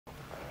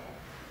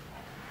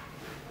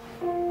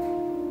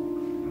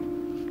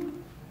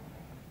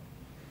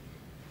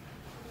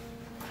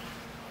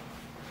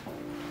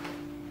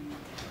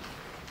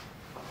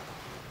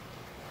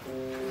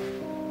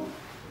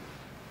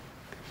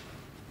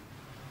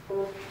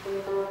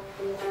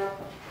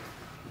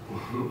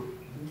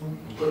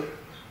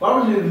Why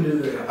would you even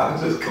do that? I'm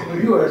just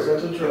going. You are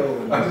such a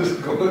troll. I'm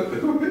just going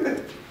through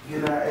it.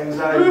 Get our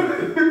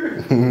anxiety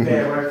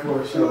bad right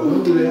for a show.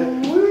 Don't do that.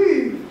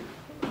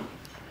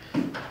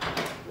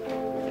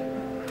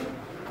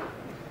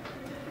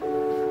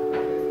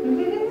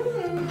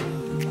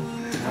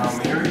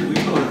 Mary, we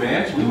so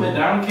advanced. We went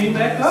down and came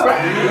back up. We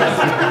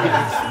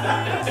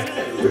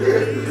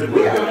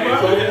have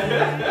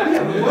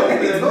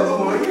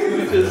fun.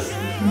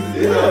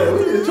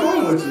 We just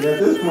toying with you at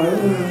this point.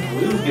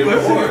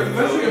 Let's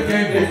see a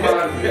game day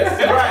party.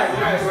 Right.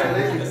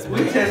 We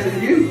tested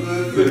you.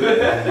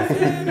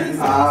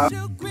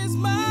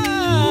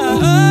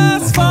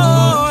 Christmas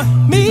for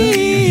me,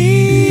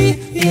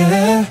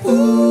 yeah.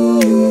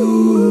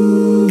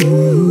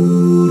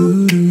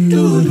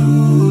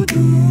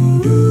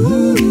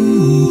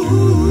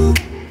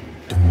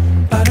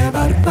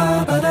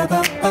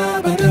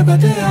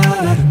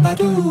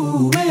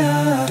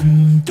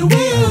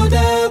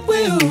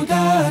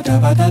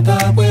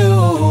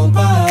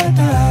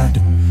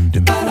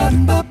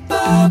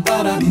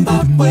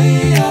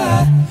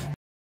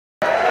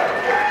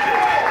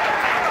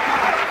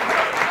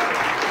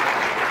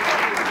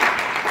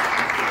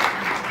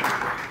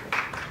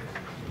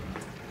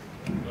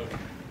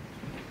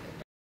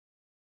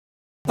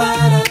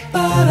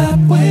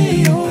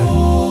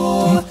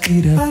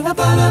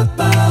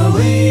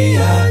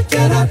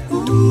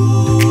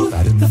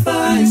 The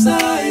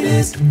fireside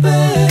is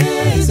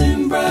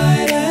blazing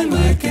bright and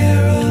we're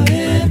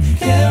caroling.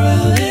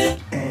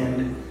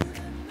 And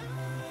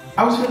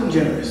I was feeling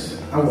generous.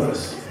 I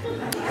was.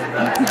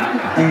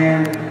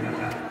 And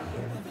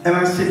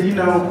I said, you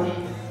know,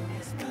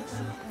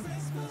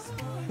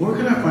 where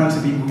can I find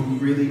some people who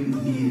really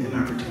need an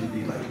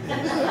opportunity like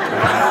this?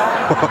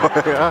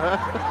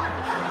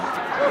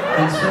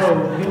 And so,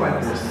 you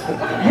like this.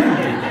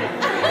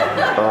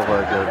 Yeah. Oh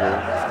my goodness.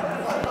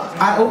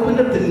 I opened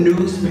up the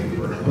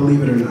newspaper,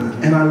 believe it or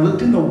not, and I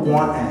looked in the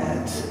want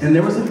ads, and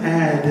there was an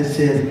ad that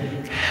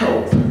said,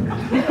 help.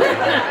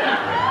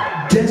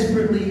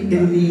 Desperately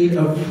in need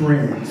of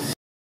friends.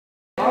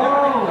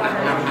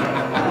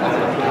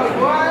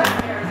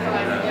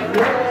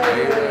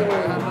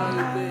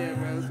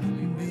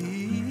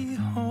 Be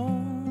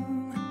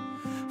home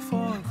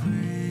for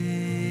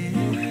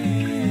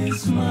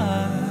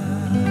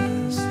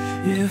Christmas,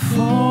 if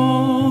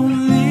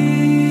only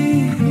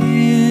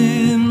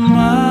in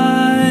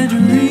my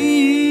dreams.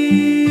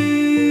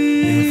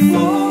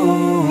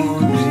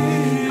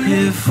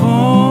 If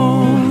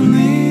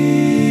only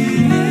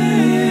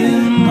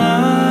in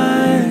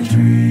my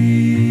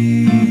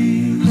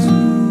dreams.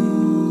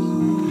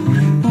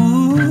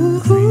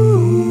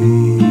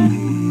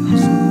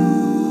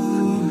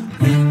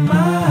 In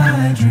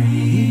my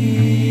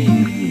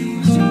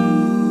dreams.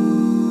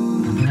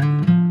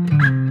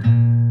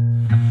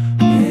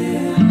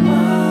 In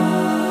my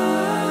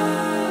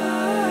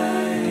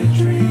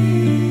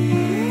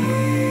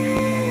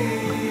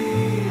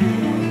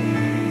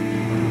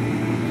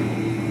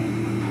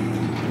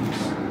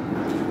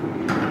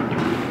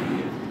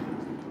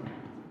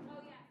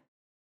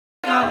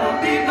I won't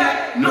be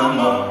back no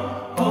more.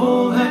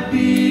 Oh,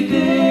 happy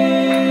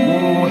day.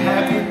 Oh,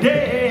 happy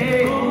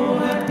day. Oh,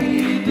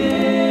 happy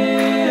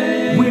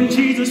day. When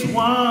Jesus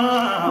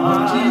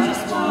won.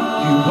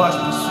 You washed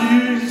the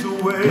sins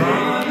away.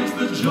 God is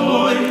the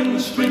joy and the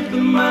strength of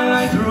my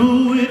life.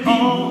 Through it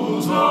all.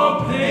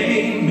 All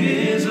pain,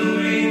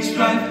 misery, and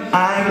strife.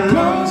 I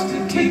promise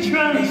to take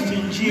trust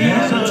in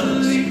never to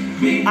Jesus.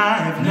 leave me. I